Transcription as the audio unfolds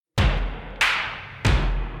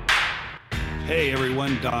Hey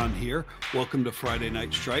everyone, Don here. Welcome to Friday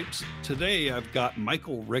Night Stripes. Today I've got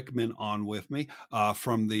Michael Rickman on with me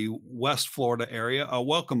from the West Florida area.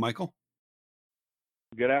 Welcome, Michael.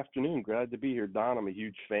 Good afternoon. Glad to be here, Don. I'm a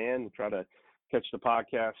huge fan. Try to catch the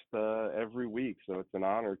podcast every week, so it's an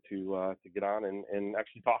honor to get on and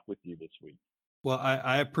actually talk with you this week. Well,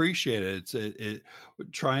 I appreciate it.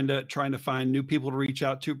 Trying to find new people to reach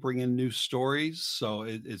out to, bring in new stories. So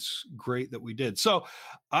it's great that we did. So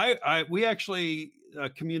we actually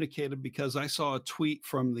communicated because I saw a tweet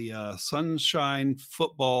from the Sunshine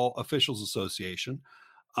Football Officials Association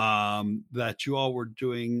that you all were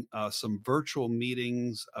doing some virtual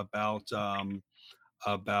meetings about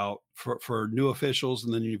for new officials,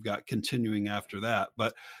 and then you've got continuing after that.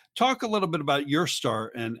 But talk a little bit about your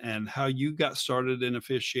start and how you got started in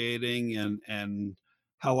officiating and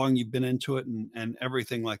how long you've been into it and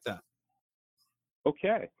everything like that.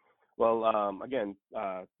 Okay. Well, again,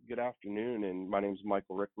 good afternoon, and my name is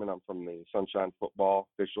Michael Rickman. I'm from the Sunshine Football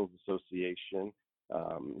Officials Association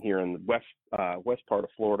here in the west part of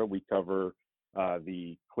Florida. We cover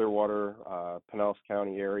the Clearwater, Pinellas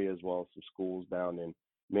County area, as well as some schools down in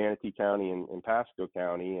Manatee County and Pasco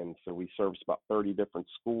County, and so we service about 30 different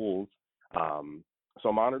schools. So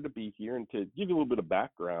I'm honored to be here, and to give you a little bit of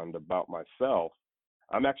background about myself.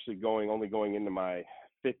 I'm actually only going into my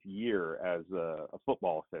fifth year as a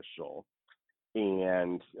football official.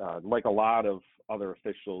 And like a lot of other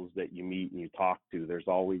officials that you meet and you talk to, there's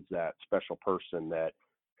always that special person that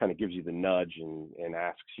kind of gives you the nudge and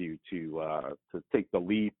asks you to take the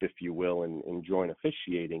leap, if you will, and join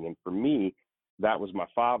officiating. And for me, that was my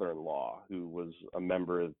father-in-law, who was a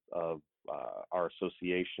member of our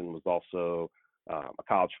association, was also a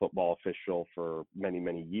college football official for many,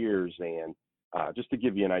 many years. And just to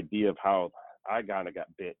give you an idea of how I kind of got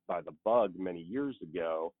bit by the bug many years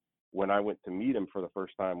ago, when I went to meet him for the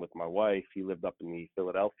first time with my wife, he lived up in the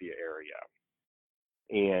Philadelphia area.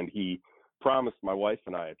 And he promised my wife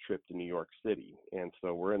and I a trip to New York City. And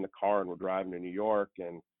so we're in the car and we're driving to New York.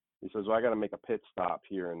 And he says, well, I got to make a pit stop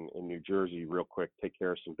here in New Jersey real quick, take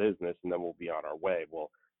care of some business, and then we'll be on our way.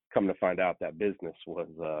 Well, come to find out, that business was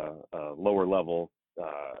a lower level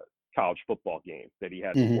college football game that he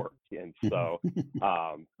had to work. And so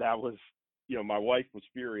that was, my wife was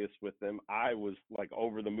furious with him. I was like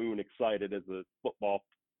over the moon excited as a football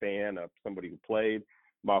fan of somebody who played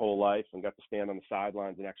my whole life and got to stand on the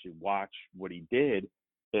sidelines and actually watch what he did.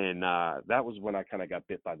 And that was when I kind of got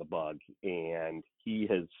bit by the bug. And he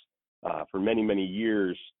has, for many, many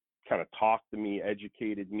years, kind of talked to me,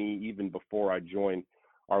 educated me, even before I joined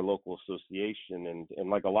our local association. And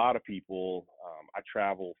like a lot of people, I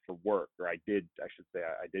travel for work, or I did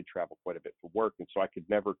travel quite a bit for work. And so I could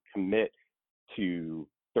never commit to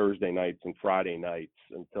Thursday nights and Friday nights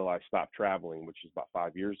until I stopped traveling, which is about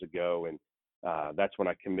 5 years ago. And that's when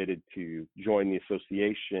I committed to join the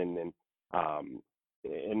association.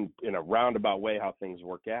 And in a roundabout way, how things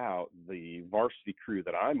work out, the varsity crew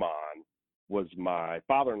that I'm on was my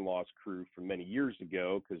father-in-law's crew from many years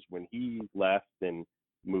ago, because when he left and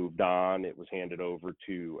moved on, it was handed over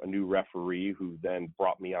to a new referee who then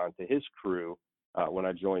brought me onto his crew when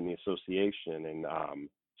I joined the association. And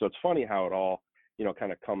so it's funny how it all,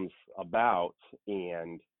 kind of comes about.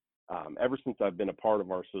 And ever since I've been a part of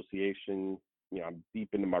our association, I'm deep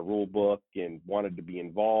into my rule book and wanted to be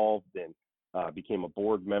involved, and became a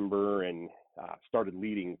board member and started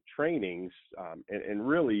leading trainings. And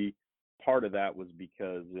really part of that was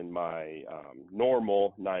because in my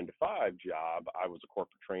normal 9-to-5 job, I was a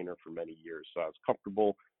corporate trainer for many years. So I was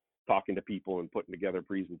comfortable talking to people and putting together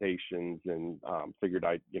presentations, and figured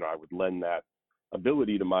I would lend that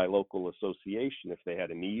ability to my local association if they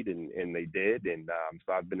had a need, and they did. And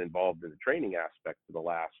so I've been involved in the training aspect for the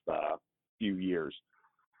last few years.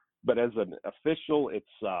 But as an official, it's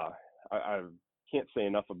I can't say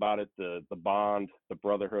enough about it. The bond, the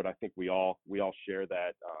brotherhood. I think we all share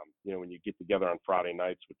that. When you get together on Friday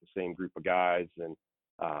nights with the same group of guys, and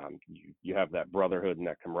you have that brotherhood and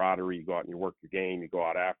that camaraderie. You go out and you work your game. You go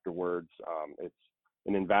out afterwards. It's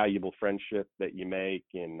an invaluable friendship that you make,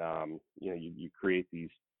 and you create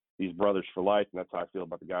these brothers for life. And that's how I feel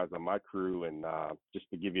about the guys on my crew. And just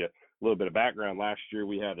to give you a little bit of background, last year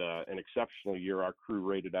we had an exceptional year. Our crew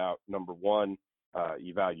rated out number one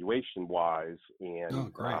evaluation wise,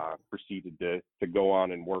 and proceeded to go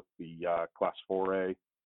on and work the Class 4A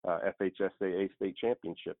FHSAA state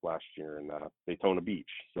championship last year in Daytona Beach.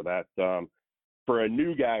 So that for a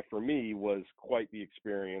new guy, for me, was quite the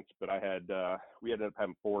experience. But we ended up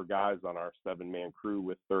having 4 guys on our 7-man crew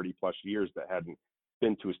with 30 plus years that hadn't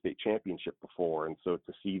been to a state championship before. And so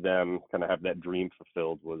to see them kind of have that dream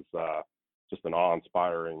fulfilled was just an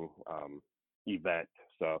awe-inspiring event.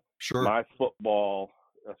 So Sure. my football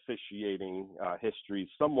officiating history is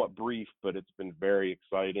somewhat brief, but it's been very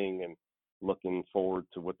exciting and looking forward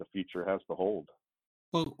to what the future has to hold.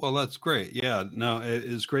 Well, that's great. Yeah, no, it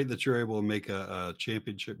is great that you're able to make a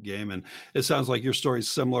championship game, and it sounds like your story's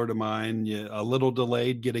similar to mine. You a little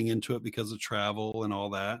delayed getting into it because of travel and all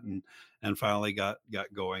that, and finally got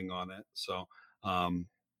going on it. So, um,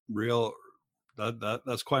 real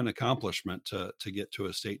that's quite an accomplishment to get to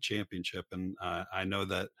a state championship, and I know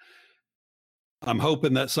that I'm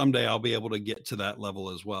hoping that someday I'll be able to get to that level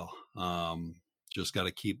as well. Just got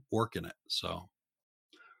to keep working it. So,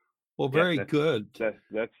 well, Yeah, very good.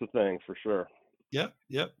 that's the thing for sure. Yep,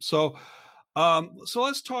 yep. So, so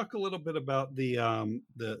let's talk a little bit about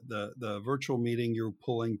the virtual meeting you're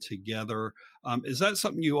pulling together. Is that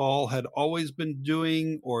something you all had always been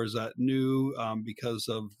doing, or is that new because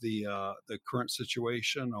of the current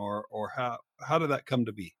situation, or how did that come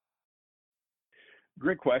to be?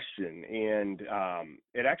 Great question, and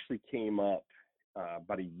it actually came up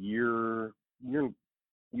about a year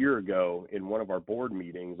ago in one of our board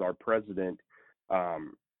meetings. Our president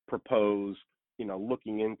um, proposed,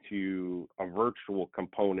 looking into a virtual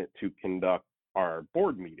component to conduct our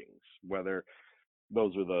board meetings, whether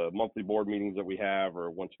those are the monthly board meetings that we have, or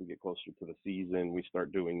once we get closer to the season, we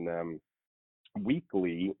start doing them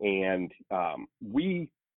weekly. And we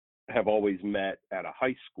have always met at a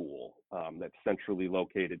high school that's centrally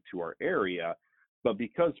located to our area. But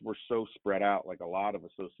because we're so spread out, like a lot of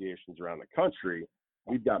associations around the country,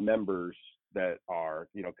 we've got members that are,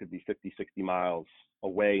 could be 50, 60 miles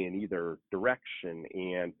away in either direction.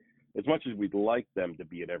 And as much as we'd like them to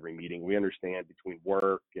be at every meeting, we understand between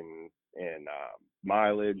work and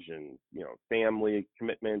mileage and family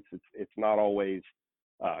commitments, it's not always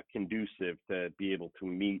conducive to be able to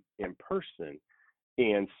meet in person.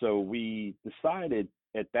 And so we decided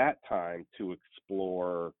at that time to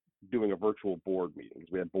explore doing a virtual board meeting,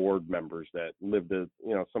 because we had board members that lived a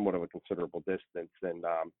somewhat of a considerable distance. And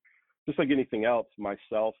just like anything else,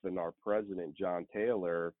 myself and our president John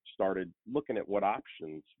Taylor started looking at what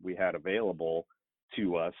options we had available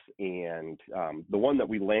to us. And the one that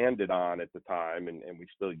we landed on at the time, and we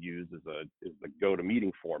still use, is the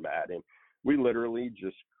GoToMeeting format. And we literally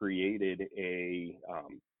just created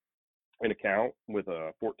an account with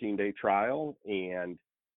a 14-day trial, and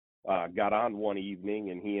got on one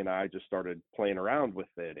evening, and he and I just started playing around with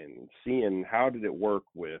it and seeing how did it work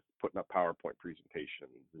with putting up PowerPoint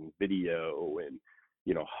presentations and video and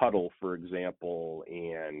Huddle, for example,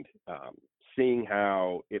 and seeing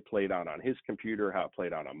how it played out on his computer, how it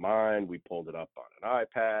played out on mine. We pulled it up on an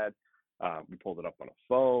iPad, we pulled it up on a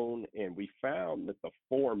phone, and we found that the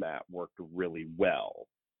format worked really well.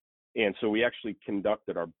 And so we actually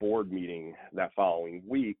conducted our board meeting that following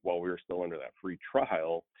week while we were still under that free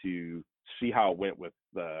trial to see how it went with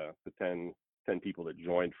the 10 people that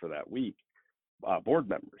joined for that week, board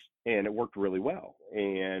members. And it worked really well.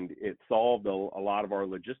 And it solved a lot of our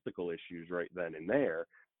logistical issues right then and there.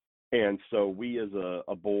 And so we as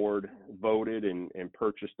a board voted and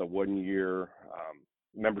purchased a 1 year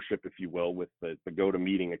membership, if you will, with the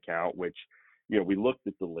GoToMeeting account, which we looked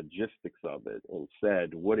at the logistics of it and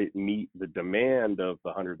said, would it meet the demand of the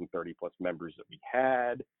 130 plus members that we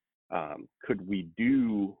had? Could we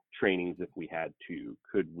do trainings if we had to?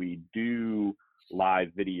 Could we do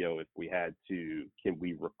live video if we had to? Can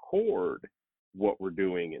we record what we're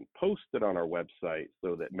doing and post it on our website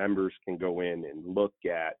so that members can go in and look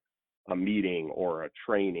at a meeting or a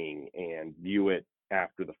training and view it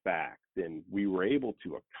after the fact? And we were able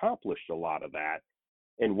to accomplish a lot of that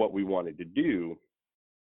and what we wanted to do.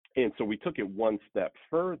 And so we took it one step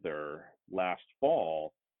further last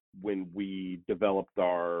fall when we developed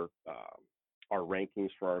our rankings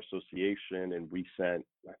for our association, and we sent,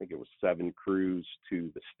 I think it was 7 crews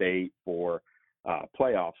to the state for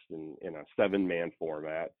playoffs in a 7-man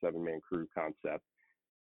format, 7-man crew concept.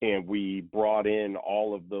 And we brought in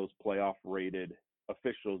all of those playoff rated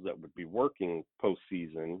officials that would be working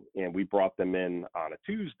postseason, and we brought them in on a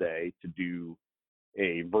Tuesday to do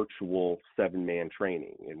a virtual 7-man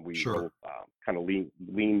training. And we Sure. kind of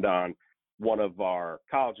leaned on one of our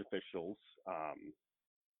college officials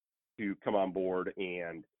to come on board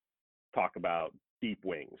and talk about deep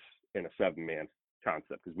wings in a 7-man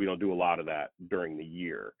concept, because we don't do a lot of that during the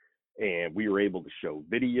year. And we were able to show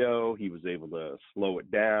video. He was able to slow it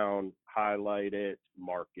down, highlight it,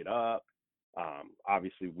 mark it up.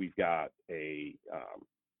 Obviously, we've got a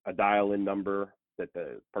dial-in number that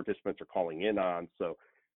the participants are calling in on. So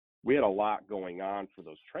we had a lot going on for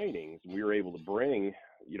those trainings. We were able to bring,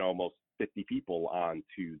 almost 50 people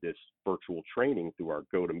onto this virtual training through our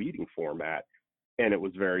GoToMeeting format, and it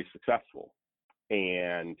was very successful.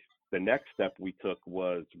 And the next step we took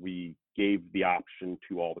was we gave the option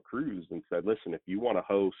to all the crews and said, listen, if you want to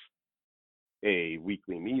host a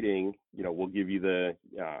weekly meeting, we'll give you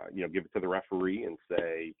give it to the referee and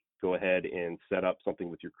say, go ahead and set up something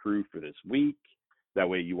with your crew for this week. That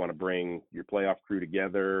way you want to bring your playoff crew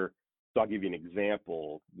together. So I'll give you an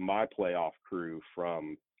example. My playoff crew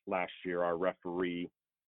from last year, our referee,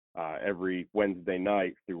 every Wednesday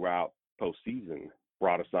night throughout postseason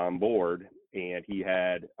brought us on board, and he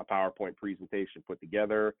had a PowerPoint presentation put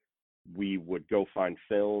together. We would go find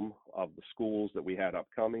film of the schools that we had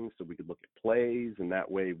upcoming so we could look at plays, and that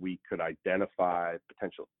way we could identify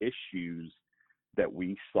potential issues that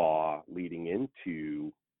we saw leading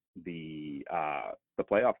into the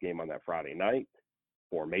playoff game on that Friday night.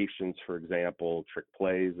 Formations, for example, trick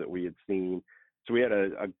plays that we had seen. So we had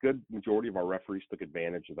a good majority of our referees took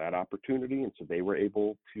advantage of that opportunity, and so they were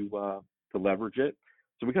able to leverage it.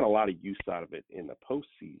 So we got a lot of use out of it in the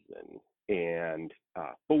postseason, and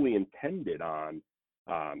fully intended on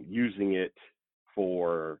using it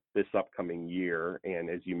for this upcoming year. And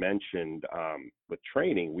as you mentioned, with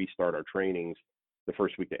training, we start our trainings the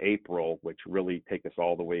first week of April, which really take us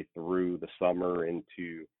all the way through the summer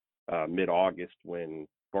into mid-August when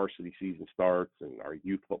varsity season starts, and our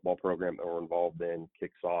youth football program that we're involved in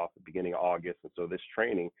kicks off at the beginning of August. And so this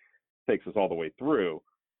training takes us all the way through.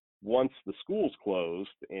 Once the schools closed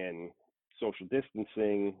and social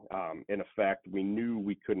distancing in effect, we knew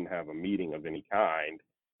we couldn't have a meeting of any kind,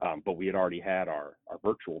 but we had already had our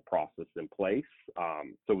virtual process in place.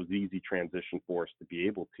 So it was an easy transition for us to be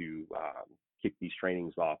able to kick these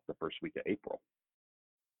trainings off the first week of April.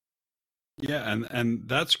 Yeah, and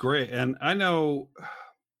that's great. And I know,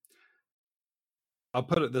 I'll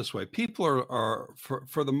put it this way: people are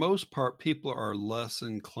for the most part, people are less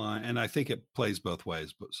inclined, and I think it plays both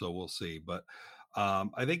ways, but so we'll see. But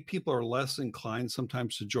I think people are less inclined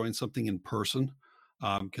sometimes to join something in person,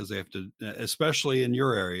 because they have to, especially in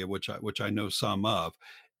your area, which I know some of.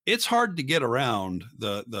 It's hard to get around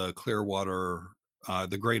the Clearwater,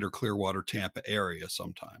 the greater Clearwater, Tampa area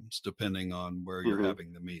sometimes, depending on where you're Mm-hmm.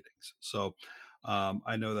 having the meetings. So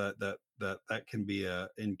I know that can be a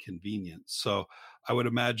inconvenience. So I would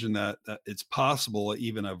imagine that it's possible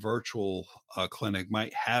even a virtual clinic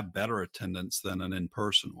might have better attendance than an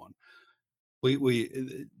in-person one.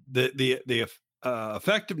 The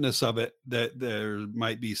effectiveness of it, that there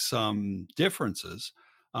might be some differences,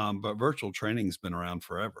 but virtual training's been around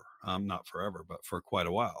forever. Not forever, but for quite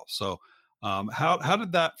a while. So how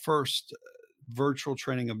did that first virtual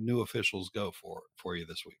training of new officials go for you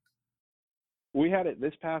this week? We had it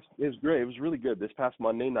it was great. It was really good. This past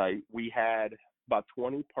Monday night, we had about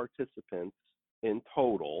 20 participants in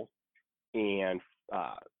total, and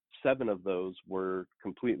uh, 7 of those were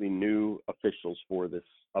completely new officials for this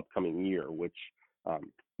upcoming year, which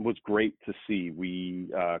was great to see.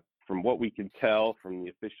 From what we can tell from the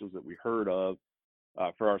officials that we heard of,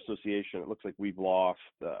 for our association, it looks like we've lost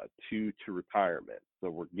 2 to retirement. So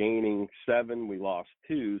we're gaining 7, we lost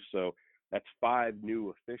 2. So that's 5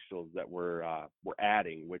 new officials that we're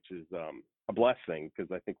adding, which is a blessing,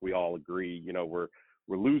 because I think we all agree, we're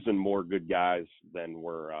losing more good guys than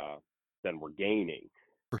we're gaining.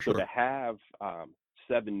 For So to sure. have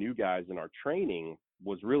 7 new guys in our training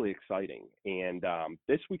was really exciting. And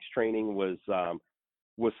this week's training was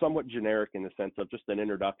somewhat generic in the sense of just an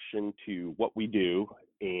introduction to what we do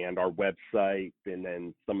and our website, and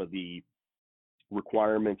then some of the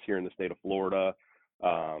requirements here in the state of Florida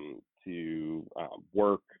to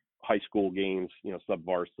work high school games,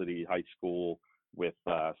 sub-varsity high school, with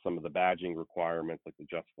some of the badging requirements like the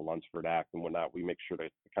Jessica Lunsford Act and whatnot. We make sure to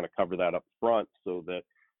kind of cover that up front so that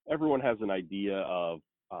everyone has an idea of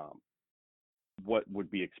what would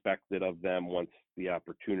be expected of them once the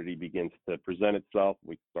opportunity begins to present itself.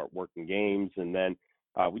 We start working games, and then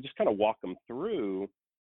we just kind of walk them through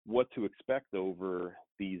what to expect over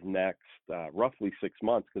these next roughly 6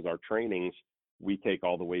 months, because our trainings we take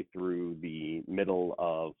all the way through the middle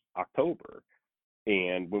of October.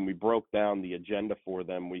 And when we broke down the agenda for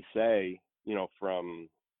them, we say, from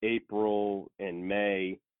April and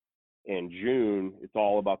May and June, it's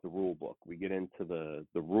all about the rule book. We get into the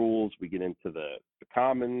rules, we get into the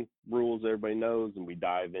common rules everybody knows, and we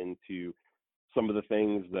dive into some of the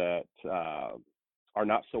things that are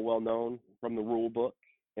not so well known from the rule book.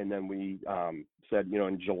 And then we said,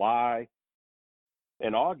 in July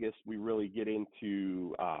and August, we really get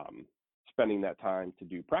into spending that time to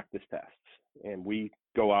do practice tests. And we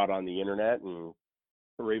go out on the internet and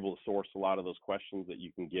we're able to source a lot of those questions that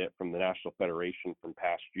you can get from the National Federation from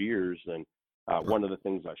past years, and Sure. One of the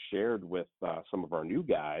things I shared with some of our new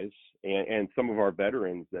guys and some of our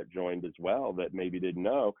veterans that joined as well that maybe didn't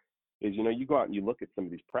know is, you go out and you look at some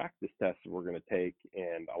of these practice tests that we're going to take,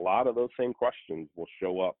 and a lot of those same questions will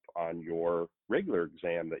show up on your regular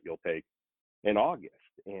exam that you'll take in August.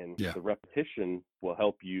 And Yeah. the repetition will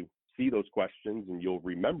help you see those questions and you'll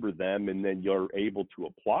remember them, and then you're able to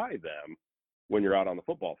apply them when you're out on the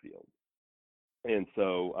football field. And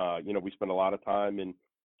so, we spend a lot of time in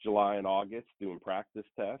July and August doing practice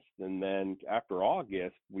tests. And then after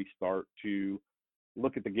August, we start to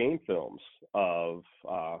look at the game films of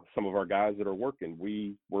some of our guys that are working.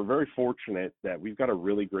 We're very fortunate that we've got a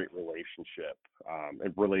really great relationship,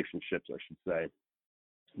 and relationships, I should say,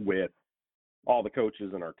 with all the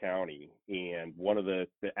coaches in our county. And one of the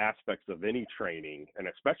aspects of any training, and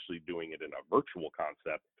especially doing it in a virtual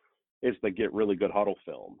concept, is to get really good huddle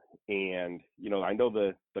film. And, I know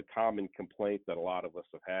the common complaint that a lot of us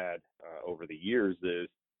have had over the years is,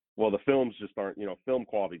 well, the films just aren't, film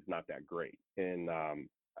quality is not that great. And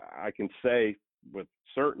I can say with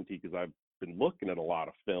certainty, because I've been looking at a lot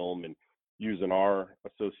of film and using our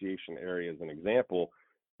association area as an example,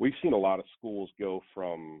 we've seen a lot of schools go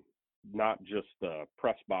from not just the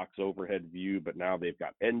press box overhead view, but now they've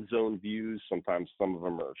got end zone views. Sometimes some of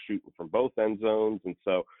them are shooting from both end zones. And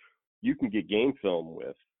so you can get game film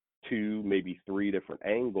with 2, maybe 3 different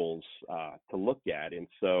angles to look at. And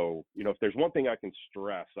so, if there's one thing I can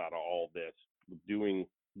stress out of all this, doing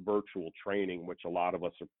virtual training, which a lot of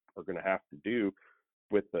us are going to have to do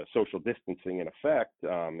with the social distancing in effect,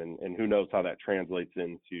 and who knows how that translates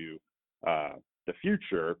into the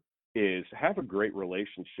future, is have a great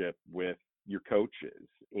relationship with your coaches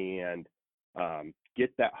and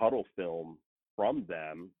get that huddle film from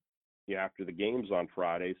them after the games on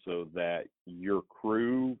Friday, so that your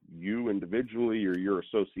crew, you individually, or your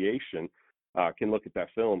association can look at that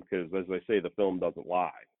film. Because as I say, the film doesn't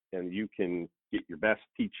lie, and you can get your best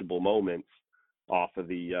teachable moments off of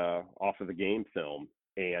the game film.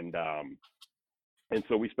 And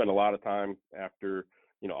so we spend a lot of time after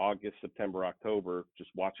August, September, October, just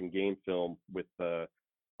watching game film with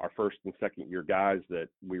our first and second year guys that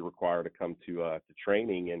we require to come to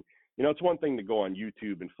training. And it's one thing to go on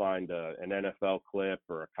YouTube and find an NFL clip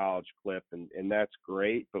or a college clip, and that's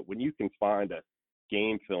great. But when you can find a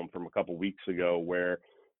game film from a couple weeks ago where,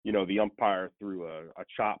 the umpire threw a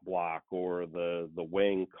chop block, or the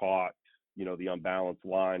wing caught, the unbalanced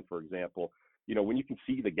line, for example, when you can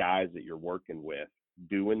see the guys that you're working with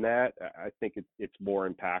doing that, I think it's more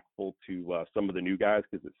impactful to some of the new guys,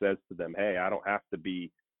 because it says to them, hey, I don't have to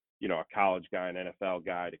be a college guy, an NFL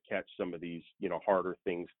guy, to catch some of these, harder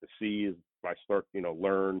things to see. As I start,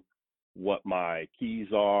 learn what my keys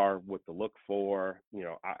are, what to look for,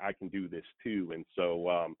 I can do this too. And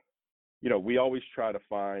so, we always try to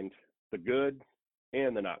find the good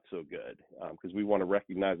and the not so good, because we want to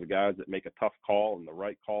recognize the guys that make a tough call in the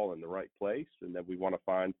right place. And then we want to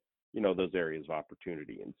find, those areas of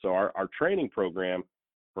opportunity. And so our training program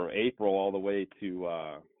from April all the way to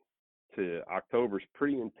October is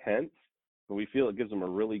pretty intense, but we feel it gives them a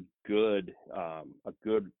really good,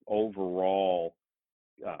 overall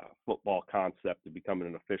football concept to becoming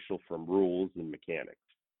an official from rules and mechanics.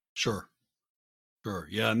 Sure. Sure.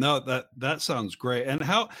 Yeah. No, that sounds great. And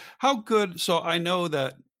how good? So I know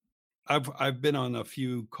that I've been on a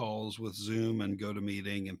few calls with Zoom and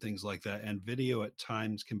GoToMeeting and things like that, and video at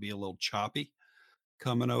times can be a little choppy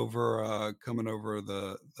coming over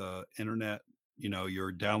the internet.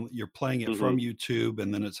 You're playing it Hmm. from YouTube,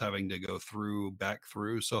 and then it's having to go back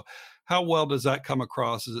through. So how well does that come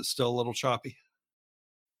across? Is it still a little choppy?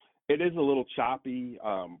 It is a little choppy.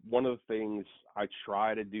 One of the things I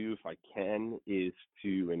try to do, if I can, is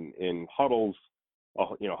to in huddles.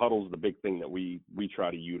 Huddles is the big thing that we try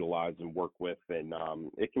to utilize and work with, and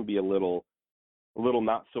it can be a little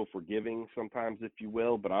not so forgiving sometimes, if you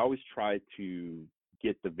will. But I always try to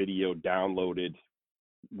get the video downloaded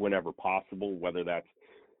whenever possible, whether that's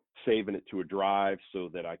saving it to a drive so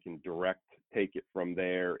that I can direct take it from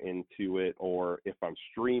there into it, or if I'm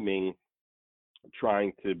streaming,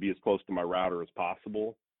 trying to be as close to my router as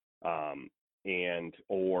possible, and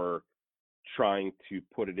or trying to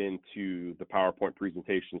put it into the PowerPoint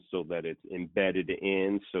presentation so that it's embedded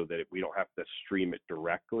in, so that we don't have to stream it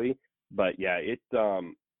directly. But yeah,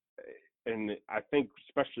 and I think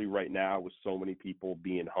especially right now with so many people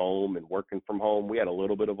being home and working from home, we had a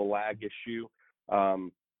little bit of a lag issue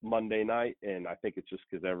Monday night, and I think it's just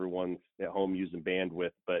because everyone's at home using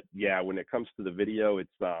bandwidth. But yeah, when it comes to the video,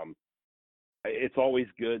 it's always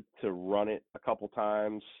good to run it a couple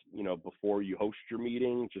times, before you host your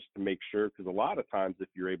meeting, just to make sure, because a lot of times if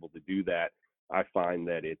you're able to do that, I find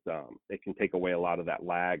that it can take away a lot of that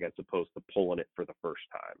lag as opposed to pulling it for the first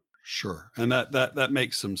time. Sure, and that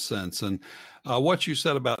makes some sense. And what you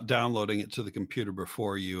said about downloading it to the computer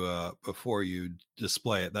before you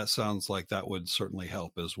display it, that sounds like that would certainly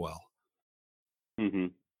help as well. Hmm.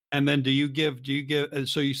 And then do you give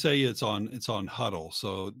so you say it's on Huddle,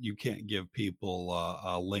 so you can't give people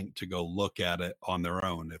a link to go look at it on their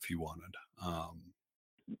own if you wanted.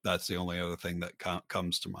 That's the only other thing that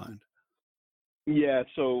comes to mind. Yeah,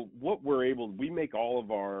 so what we we give all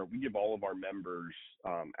of our members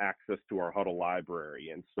access to our Huddle library.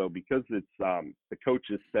 And so because it's the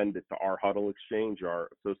coaches send it to our Huddle exchange, our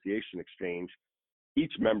association exchange,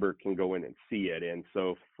 each member can go in and see it. And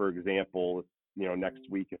so, for example, next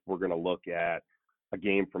week, if we're going to look at a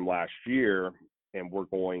game from last year and we're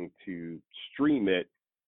going to stream it,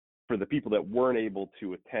 for the people that weren't able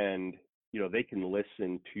to attend, they can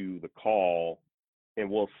listen to the call, and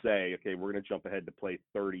we'll say, okay, we're going to jump ahead to play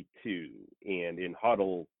 32. And in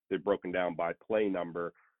Huddle, they're broken down by play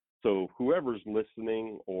number. So whoever's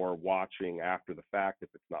listening or watching after the fact, if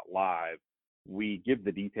it's not live, we give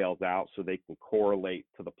the details out so they can correlate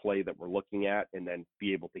to the play that we're looking at and then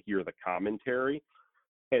be able to hear the commentary.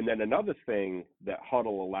 And then another thing that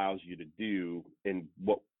Huddle allows you to do, and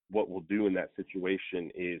what we'll do in that situation,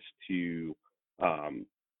 is to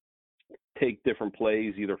take different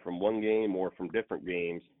plays either from one game or from different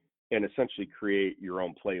games and essentially create your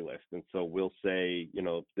own playlist. And so we'll say,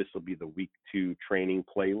 this will be the week 2 training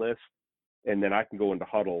playlist. And then I can go into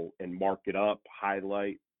Huddle and mark it up,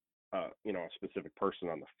 highlight, a specific person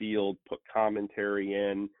on the field, put commentary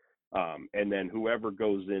in, and then whoever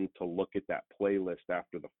goes in to look at that playlist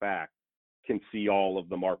after the fact can see all of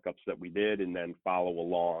the markups that we did and then follow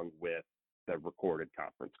along with the recorded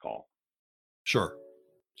conference call. Sure,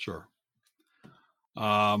 sure.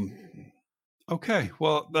 Um, okay,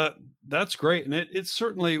 well that's great, and it's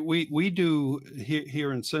certainly we do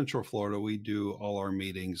here in Central Florida. We do all our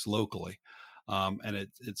meetings locally, and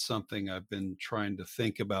it's something I've been trying to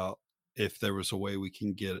think about if there was a way we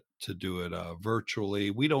can get to do it virtually.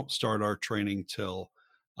 We don't start our training till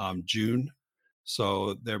June,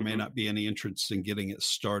 so there may Mhm. not be any interest in getting it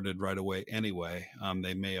started right away anyway.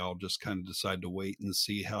 They may all just kind of decide to wait and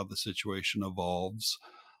see how the situation evolves,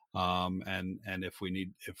 and if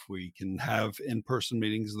we can have in-person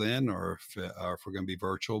meetings then, or if we're going to be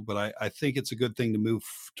virtual. But I think it's a good thing to move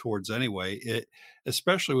towards anyway,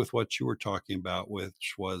 especially with what you were talking about,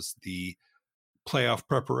 which was the playoff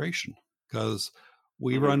preparation, because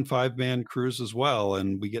we Mhm. run 5-man crews as well,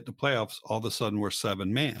 and we get to playoffs, all of a sudden we're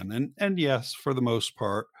 7-man. And yes, for the most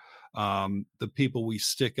part, the people we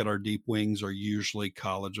stick at our deep wings are usually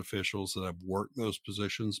college officials that have worked those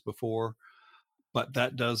positions before, but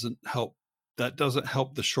that doesn't help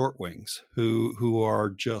the short wings who are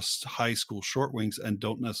just high school short wings and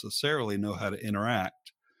don't necessarily know how to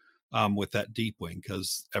interact with that deep wing,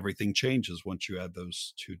 because everything changes once you add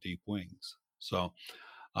those 2 deep wings. So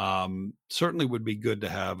certainly would be good to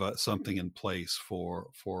have something in place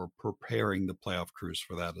for preparing the playoff crews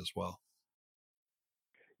for that as well.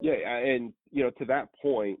 Yeah, and to that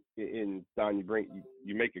point, in Don,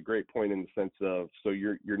 you make a great point in the sense of, so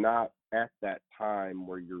you're not at that time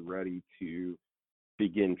where you're ready to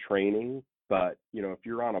begin training, but if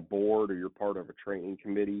you're on a board or you're part of a training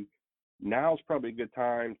committee, now's probably a good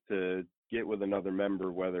time to get with another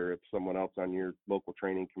member, whether it's someone else on your local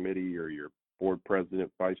training committee or your board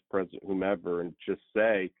president, vice president, whomever, and just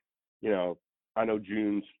say, you know, I know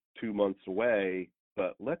June's 2 months away,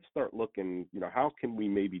 but let's start looking, how can we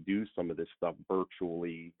maybe do some of this stuff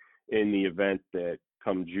virtually in the event that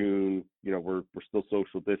come June, we're still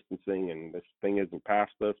social distancing and this thing isn't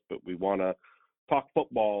past us, but we want to talk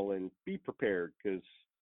football and be prepared, because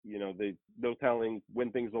they no telling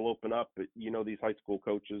when things will open up. But these high school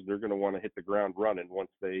coaches, they're going to want to hit the ground running once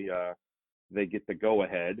they get the go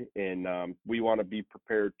ahead, and we want to be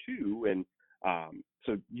prepared too. And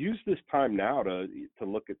so use this time now to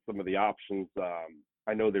look at some of the options.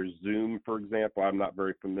 I know there's Zoom, for example. I'm not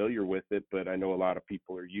very familiar with it, but I know a lot of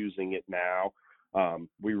people are using it now.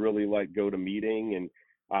 We really like GoToMeeting,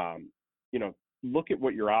 and look at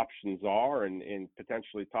what your options are, and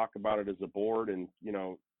potentially talk about it as a board. And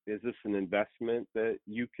is this an investment that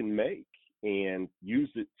you can make and use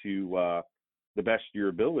it to the best of your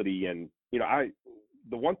ability? And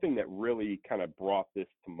the one thing that really kind of brought this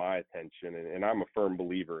to my attention, and I'm a firm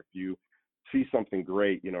believer, if you see something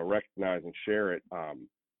great, recognize and share it.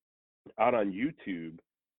 Out on YouTube,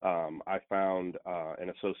 I found an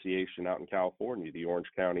association out in California, the Orange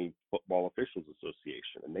County Football Officials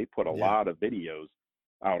Association, and they put a Yeah. lot of videos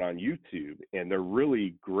out on YouTube, and they're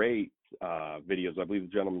really great videos. I believe the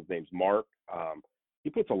gentleman's name's Mark. He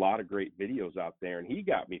puts a lot of great videos out there, and he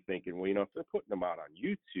got me thinking, well, if they're putting them out on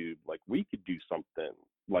YouTube, like we could do something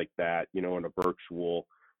like that, in a virtual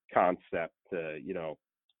concept to,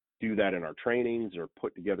 do that in our trainings or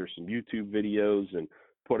put together some YouTube videos and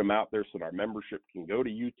put them out there so that our membership can go to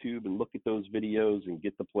YouTube and look at those videos and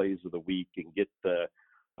get the plays of the week and get the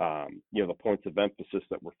the points of emphasis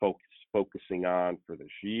that we're focusing on for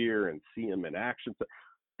this year and see them in action. So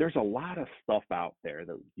there's a lot of stuff out there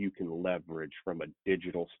that you can leverage from a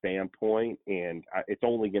digital standpoint, and it's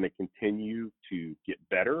only going to continue to get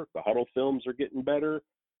better. The huddle films are getting better.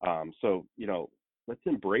 So, let's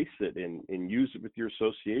embrace it and use it with your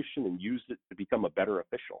association and use it to become a better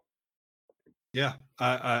official. Yeah,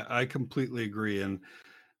 I completely agree,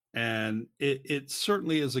 and it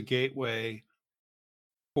certainly is a gateway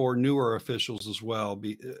for newer officials as well.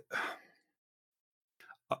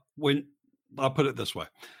 When I'll put it this way,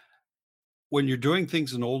 when you're doing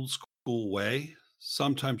things an old school way,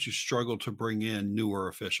 sometimes you struggle to bring in newer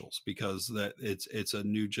officials because that it's a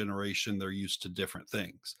new generation. They're used to different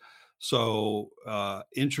things. So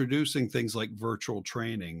introducing things like virtual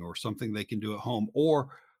training or something they can do at home, or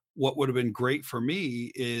what would have been great for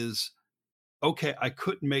me is, okay, I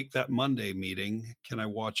couldn't make that Monday meeting. Can I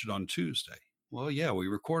watch it on Tuesday? Well, yeah, we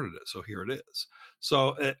recorded it, so here it is.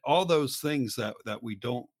 So all those things that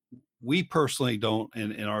we personally don't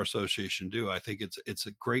in our association do. I think it's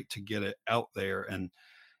a great to get it out there,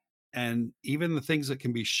 and even the things that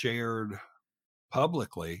can be shared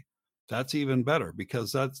publicly, that's even better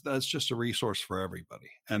because that's just a resource for everybody.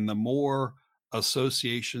 And the more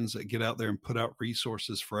associations that get out there and put out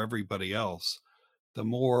resources for everybody else, the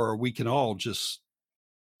more we can all just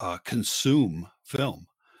consume film.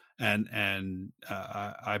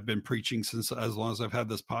 I've been preaching since as long as I've had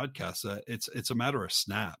this podcast. It's a matter of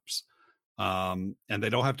snaps, and they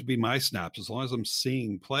don't have to be my snaps as long as I'm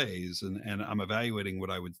seeing plays and I'm evaluating what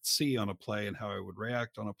I would see on a play and how I would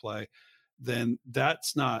react on a play. Then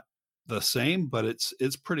that's not the same, but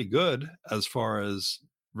it's pretty good as far as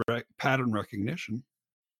pattern recognition.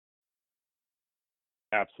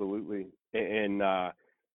 Absolutely. And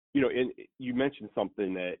and you mentioned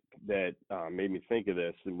something that made me think of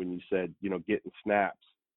this. And when you said, getting snaps,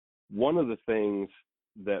 one of the things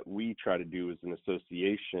that we try to do as an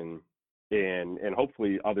association, and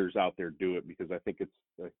hopefully others out there do it because I think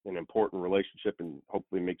it's an important relationship and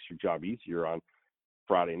hopefully makes your job easier on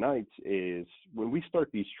Friday nights, is when we start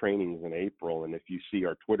these trainings in April. And if you see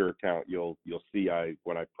our Twitter account, you'll see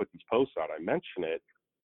when I put these posts out, I mention it.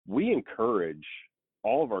 We encourage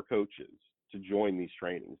all of our coaches to join these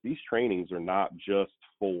trainings. These trainings are not just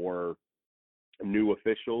for new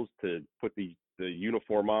officials to put the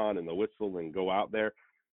uniform on and the whistle and go out there.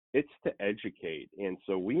 It's to educate. And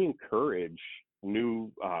so we encourage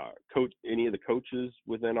new any of the coaches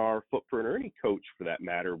within our footprint, or any coach for that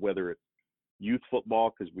matter, whether it's youth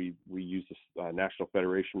football, because we use the National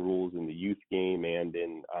Federation rules in the youth game and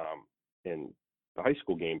in the high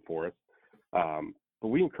school game for us. But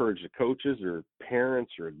we encourage the coaches or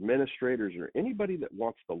parents or administrators or anybody that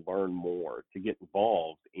wants to learn more to get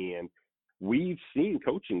involved. And we've seen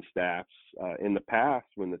coaching staffs in the past,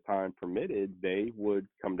 when the time permitted, they would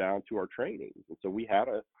come down to our trainings. And so we had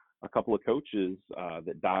a couple of coaches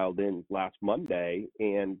that dialed in last Monday,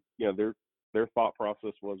 and their thought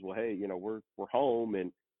process was, well, hey, we're home,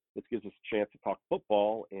 and this gives us a chance to talk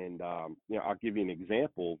football. And I'll give you an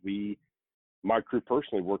example. My crew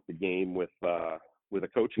personally worked the game with a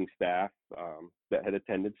coaching staff that had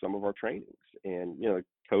attended some of our trainings, and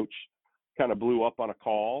coach kind of blew up on a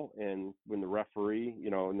call, and when the referee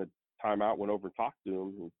in the timeout went over and talked to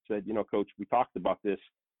him and said, coach, we talked about this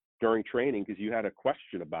during training because you had a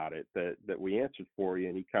question about it that we answered for you.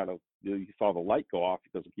 And he kind of, you saw the light go off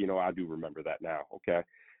because I do remember that now. Okay.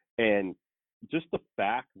 And just the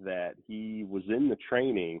fact that he was in the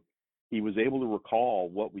training, he was able to recall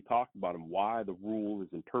what we talked about and why the rule is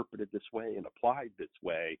interpreted this way and applied this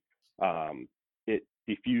way. It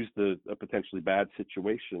diffused a potentially bad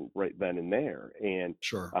situation right then and there. And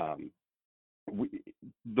Sure.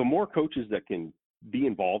 The more coaches that can be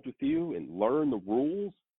involved with you and learn the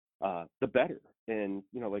rules, the better. And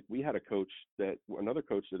like we had another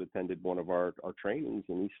coach that attended one of our trainings,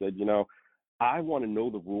 and he said, I want to know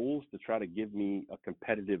the rules to try to give me a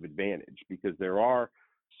competitive advantage, because there are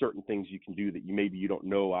certain things you can do that you don't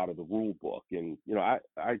know out of the rule book. And I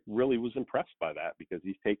really was impressed by that, because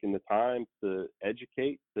he's taken the time to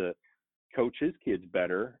educate, to coach his kids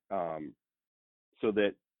better, so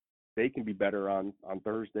that they can be better on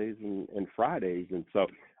Thursdays and Fridays. And so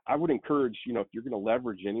I would encourage, if you're going to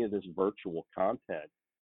leverage any of this virtual content,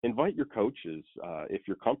 invite your coaches if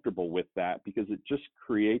you're comfortable with that, because it just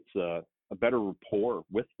creates a better rapport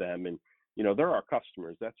with them. And they're our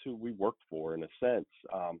customers. That's who we work for in a sense.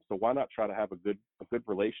 So why not try to have a good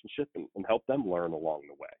relationship and help them learn along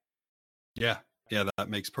the way? Yeah. Yeah, that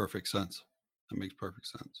makes perfect sense. That makes perfect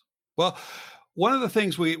sense. Well, one of the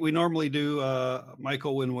things we normally do,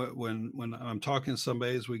 Michael, when I'm talking to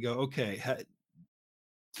somebody is we go, okay,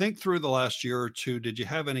 think through the last year or two. Did you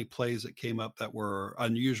have any plays that came up that were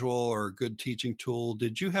unusual or a good teaching tool?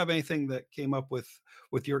 Did you have anything that came up with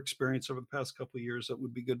your experience over the past couple of years that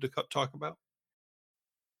would be good to talk about?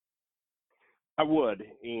 I would,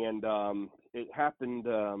 and it happened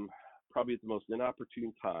probably at the most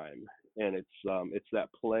inopportune time, and it's that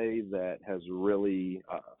play that has really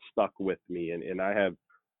stuck with me, and I have,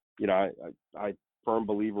 I firm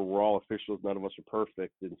believer we're all officials, none of us are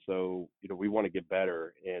perfect, and so we want to get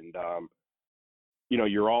better, and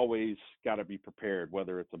you're always got to be prepared,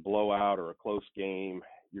 whether it's a blowout or a close game.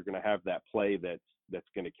 You're going to have that play that's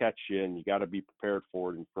going to catch you, and you got to be prepared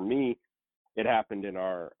for it. And for me, it happened in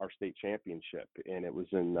our state championship, and it was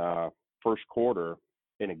in first quarter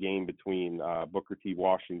in a game between Booker T.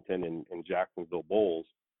 Washington and Jacksonville Bulls.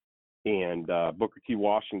 And Booker T.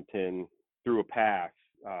 Washington threw a pass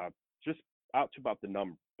just out to about the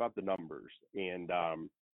numbers, and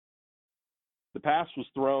the pass was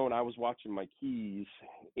thrown. I was watching my keys,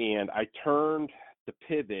 and I turned to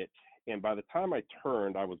pivot. And by the time I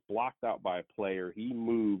turned, I was blocked out by a player. He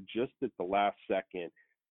moved just at the last second,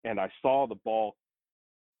 and I saw the ball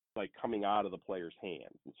like coming out of the player's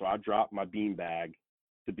hands. And so I dropped my beanbag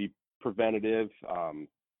to be preventative,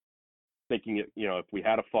 thinking if we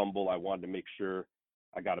had a fumble, I wanted to make sure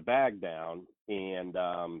I got a bag down. And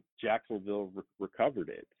Jacksonville recovered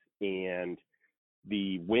it, and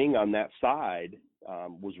the wing on that side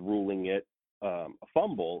was ruling it a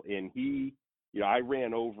fumble, and I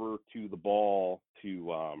ran over to the ball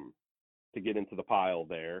to get into the pile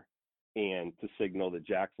there and to signal that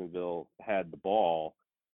Jacksonville had the ball.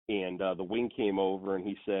 And the wing came over and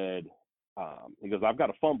he said, he goes, "I've got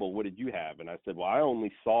a fumble. What did you have?" And I said, "Well, I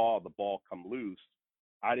only saw the ball come loose.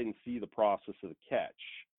 I didn't see the process of the catch."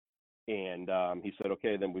 And he said,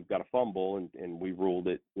 "Okay, then we've got a fumble," and we ruled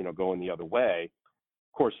it, going the other way.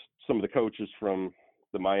 Of course, some of the coaches from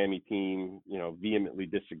the Miami team, vehemently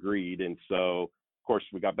disagreed. And so, of course,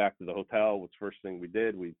 we got back to the hotel. What's the first thing we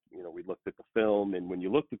did? We looked at the film. And when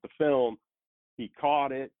you looked at the film, he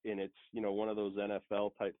caught it. And it's, one of those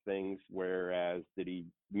NFL type things, whereas did he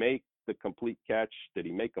make the complete catch? Did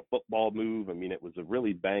he make a football move? I mean, it was a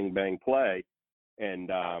really bang, bang play. And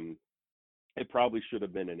it probably should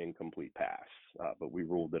have been an incomplete pass, but we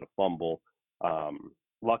ruled it a fumble.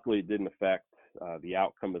 Luckily, it didn't affect the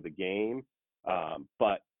outcome of the game,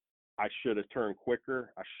 but I should have turned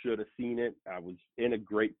quicker. I should have seen it. I was in a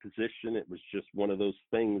great position. It was just one of those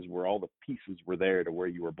things where all the pieces were there to where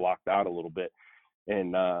you were blocked out a little bit.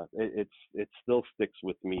 And it still sticks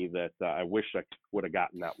with me that I wish I would have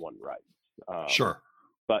gotten that one right. Sure.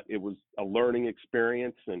 But it was a learning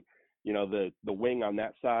experience. And, the wing on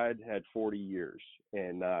that side had 40 years.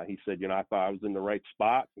 And he said, I thought I was in the right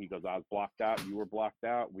spot. He goes, "I was blocked out. You were blocked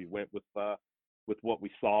out. We went with what we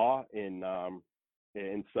saw." And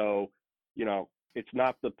so, it's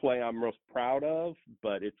not the play I'm most proud of,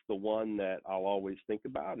 but it's the one that I'll always think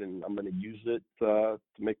about, and I'm going to use it to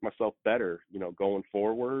make myself better, going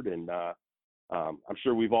forward. And I'm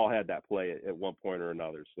sure we've all had that play at one point or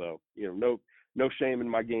another. So, no shame in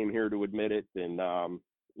my game here to admit it, and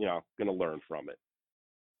going to learn from it.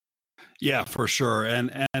 Yeah, for sure.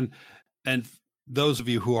 And those of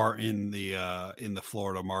you who are in the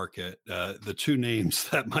Florida market, the two names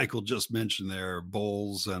that Michael just mentioned there,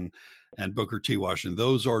 Bowles and Booker T. Washington,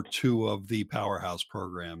 those are two of the powerhouse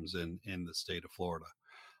programs in the state of Florida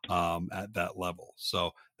at that level.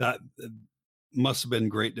 So that must have been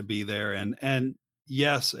great to be there. And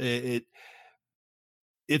yes,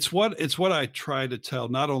 it's what I try to tell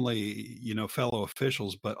not only fellow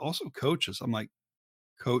officials but also coaches. I'm like,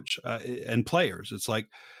 coach and players. It's like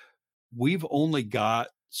we've only got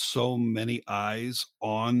so many eyes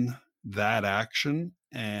on that action,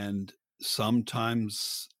 and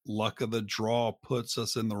sometimes luck of the draw puts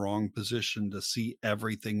us in the wrong position to see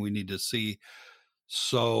everything we need to see.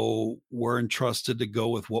 So we're entrusted to go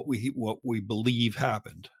with what we believe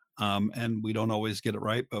happened. And we don't always get it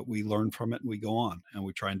right, but we learn from it and we go on and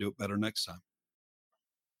we try and do it better next time.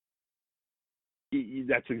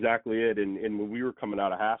 That's exactly it. And when we were coming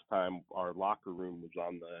out of halftime, our locker room was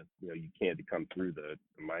on you can't come through the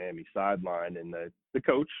Miami sideline, and the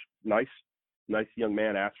coach, nice young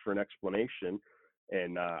man, asked for an explanation.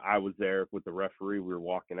 And I was there with the referee. We were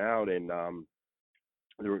walking out, and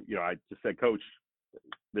I just said, Coach,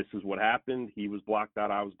 this is what happened. He was blocked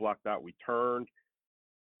out. I was blocked out. We turned.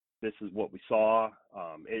 This is what we saw.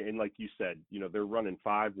 And like you said, they're running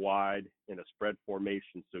 5 wide in a spread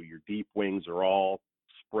formation. So your deep wings are all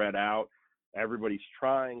spread out. Everybody's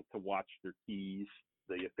trying to watch their keys.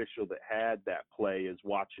 The official that had that play is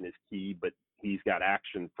watching his key, but he's got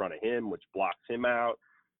action in front of him, which blocks him out.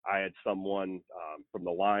 I had someone from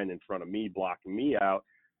the line in front of me blocking me out.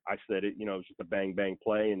 I said it was just a bang, bang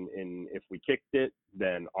play. And if we kicked it,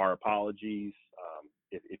 then our apologies.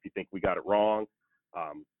 If you think we got it wrong,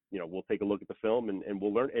 we'll take a look at the film and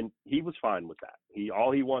we'll learn. And he was fine with that.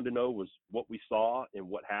 All he wanted to know was what we saw and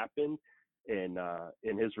what happened. And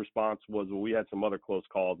his response was, well, we had some other close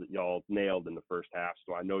calls that y'all nailed in the first half,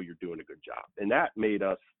 so I know you're doing a good job. And that made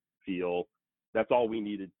us feel that's all we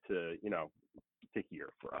needed to hear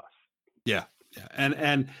for us. Yeah.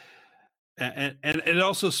 And it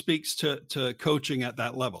also speaks to coaching at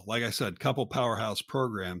that level. Like I said, couple powerhouse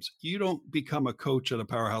programs. You don't become a coach at a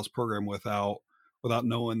powerhouse program without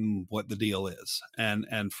knowing what the deal is.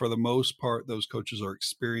 And for the most part, those coaches are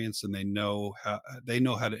experienced and they know how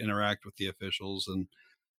to interact with the officials, and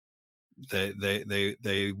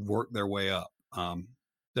they work their way up.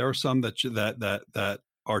 There are some that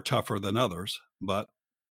are tougher than others, but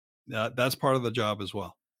that's part of the job as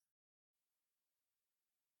well.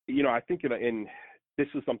 I think and this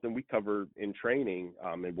is something we cover in training,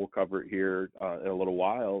 and we'll cover it here in a little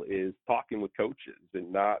while, is talking with coaches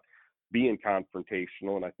and not being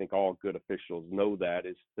confrontational. And I think all good officials know that,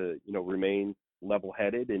 is to, remain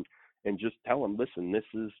level-headed and just tell them, listen, this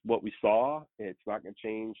is what we saw. It's not going to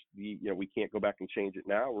change. We can't go back and change it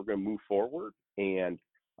now. We're going to move forward. And,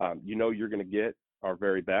 you're going to get our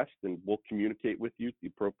very best, and we'll communicate with you at the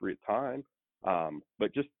appropriate time.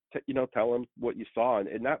 But just, tell them what you saw.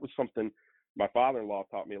 And that was something my father-in-law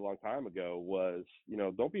taught me a long time ago was,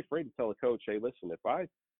 don't be afraid to tell a coach, hey, listen,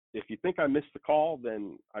 if you think I missed the call,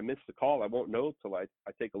 then I missed the call. I won't know till I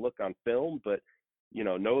take a look on film, but,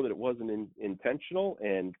 know that it wasn't intentional,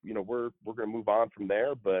 and, we're going to move on from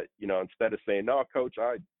there. But, instead of saying, no, Coach,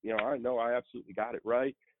 I know I absolutely got it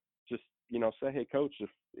right. Just, say, hey, Coach,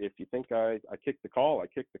 if you think I kicked the call, I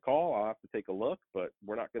kicked the call. I'll have to take a look, but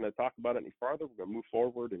we're not going to talk about it any farther. We're going to move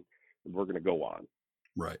forward and we're going to go on.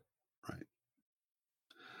 Right.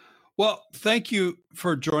 Well, thank you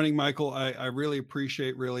for joining, Michael. I really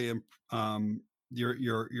appreciate your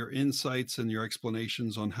insights and your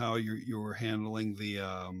explanations on how you're handling the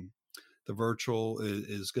virtual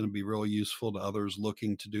is going to be really useful to others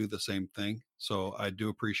looking to do the same thing. So I do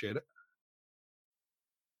appreciate it.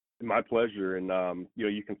 My pleasure. And,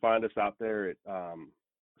 you can find us out there at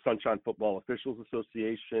Sunshine Football Officials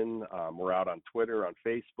Association. We're out on Twitter, on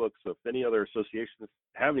Facebook. So if any other associations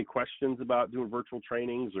have any questions about doing virtual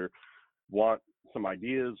trainings or want some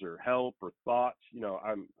ideas or help or thoughts,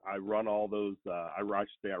 I run all those. I run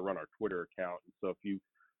our Twitter account. So if you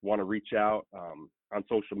want to reach out on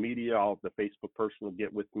social media, the Facebook person will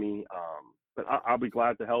get with me. But I'll be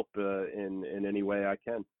glad to help in any way I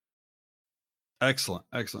can. Excellent.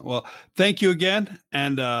 Well, thank you again,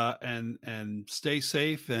 and stay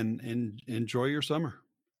safe and enjoy your summer.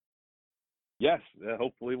 Yes,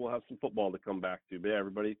 hopefully we'll have some football to come back to. But yeah,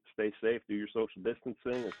 everybody stay safe, do your social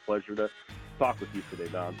distancing. It's a pleasure to talk with you today,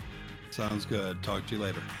 Don. Sounds good. Talk to you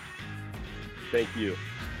later. Thank you.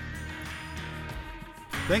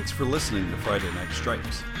 Thanks for listening to Friday Night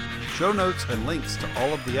Stripes. Show notes and links to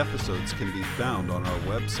all of the episodes can be found on our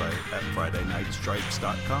website at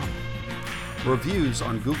FridayNightStripes.com. Reviews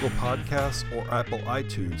on Google Podcasts or Apple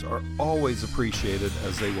iTunes are always appreciated,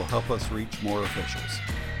 as they will help us reach more officials.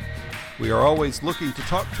 We are always looking to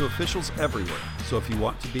talk to officials everywhere, so if you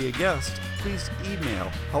want to be a guest, please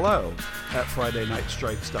email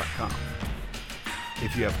hello@FridayNightStripes.com.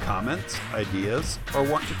 If you have comments, ideas, or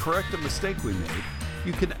want to correct a mistake we made,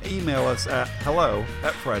 you can email us at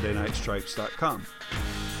hello@FridayNightStripes.com.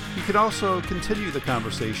 You can also continue the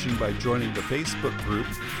conversation by joining the Facebook group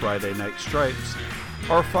Friday Night Stripes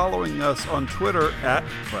or following us on Twitter at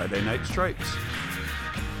Friday Night Stripes.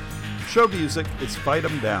 Show music is Fight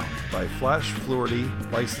 'Em Down by Flash Fluorty,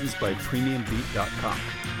 licensed by PremiumBeat.com.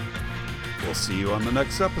 We'll see you on the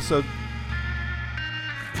next episode.